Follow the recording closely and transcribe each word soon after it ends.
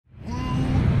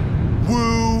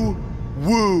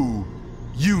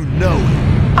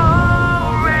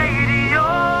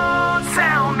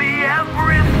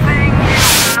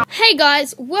Hey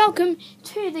guys, welcome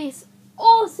to this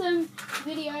awesome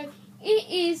video. It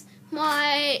is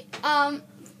my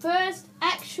first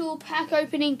actual pack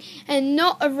opening and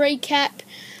not a recap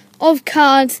of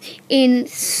cards in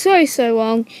so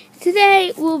long.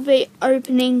 Today we'll be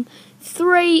opening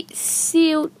 3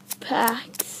 sealed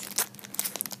packs.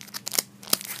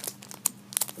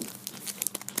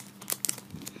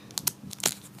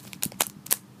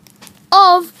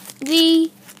 Of the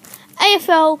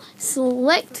AFL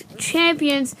Select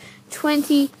Champions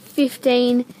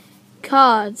 2015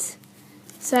 cards.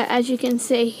 So as you can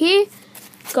see here,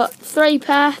 got 3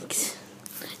 packs,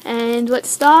 and let's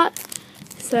start.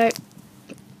 So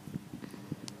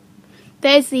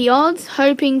there's the odds,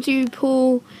 hoping to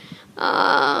pull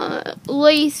at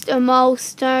least a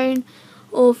milestone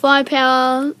or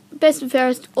firepower, best and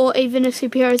fairest, or even a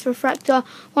superior's refractor,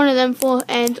 one of them 4,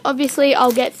 and obviously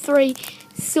I'll get 3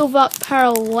 silver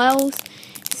parallels.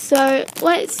 So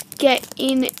let's get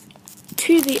into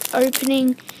the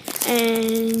opening,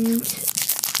 and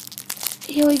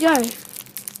here we go.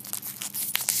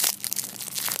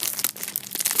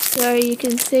 So you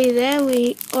can see there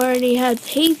we already had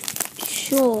Heath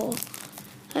Shaw.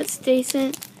 That's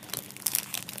decent.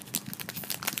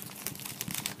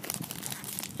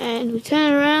 And we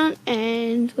turn around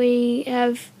and we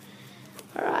have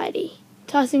Ryder,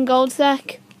 Tyson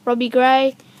Zack, Robbie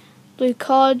Gray, Blue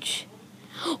Codge.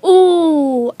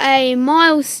 Ooh, a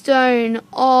milestone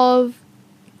of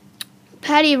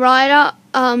Paddy Ryder.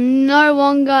 No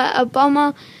longer a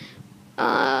bomber.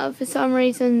 For some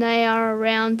reason they are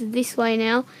around this way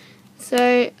now.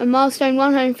 So a milestone,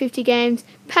 150 games.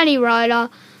 Paddy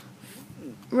Ryder,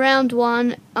 round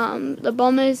 1. The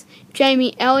Bombers.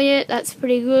 Jamie Elliott. That's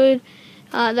pretty good.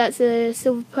 That's a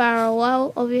silver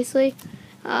parallel, obviously.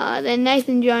 Then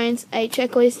Nathan Jones, a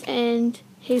checklist, and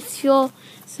Heath Shaw.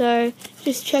 So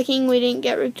just checking we didn't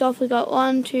get ripped off. We got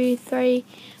 1, 2, 3,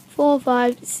 4,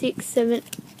 5, 6, 7,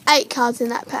 8 cards in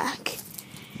that pack.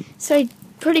 So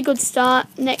pretty good start.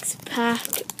 Next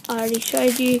pack, I already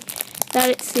showed you that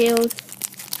it's sealed.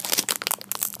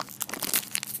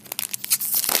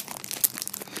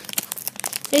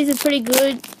 These are pretty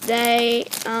good. They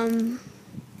are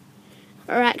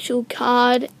actual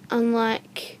card,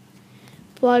 unlike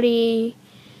bloody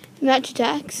match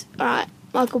attacks. Alright,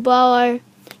 Michael Barlow,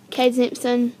 Cade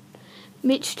Simpson,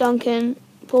 Mitch Duncan,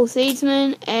 Paul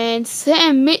Seedsman, and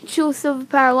Sam Mitchell silver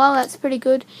parallel. That's pretty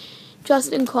good.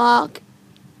 Justin Clark,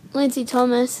 Lindsay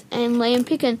Thomas, and Liam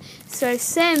Picken. So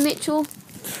Sam Mitchell,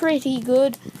 pretty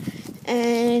good.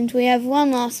 And we have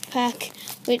one last pack,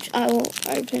 which I will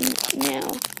open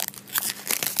now.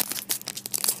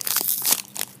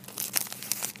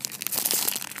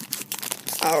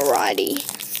 Alrighty.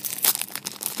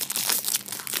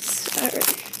 So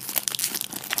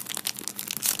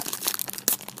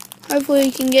hopefully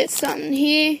we can get something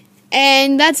here.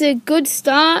 And that's a good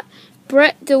start.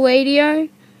 Brett DeLadio,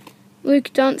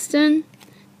 Luke Dunstan,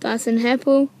 Dyson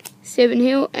Heppel, Stephen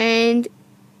Hill, and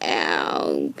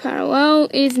our parallel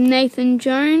is Nathan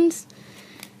Jones,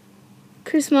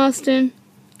 Chris Marston,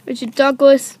 Richard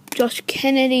Douglas, Josh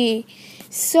Kennedy.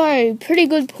 So pretty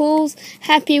good pulls.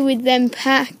 Happy with them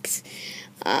packs.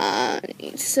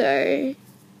 So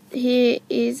here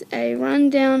is a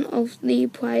rundown of the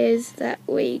players that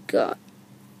we got.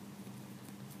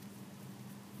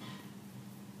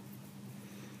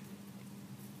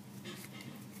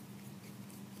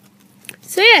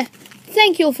 So yeah,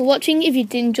 thank you all for watching. If you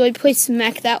did enjoy, please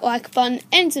smack that like button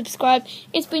and subscribe.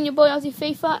 It's been your boy Aussie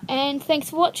FIFA, and thanks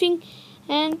for watching,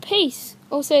 and peace.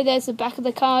 Also, there's the back of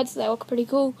the cards. They look pretty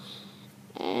cool.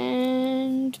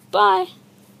 And bye.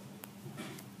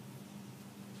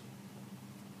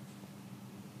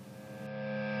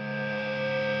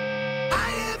 I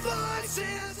have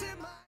voices in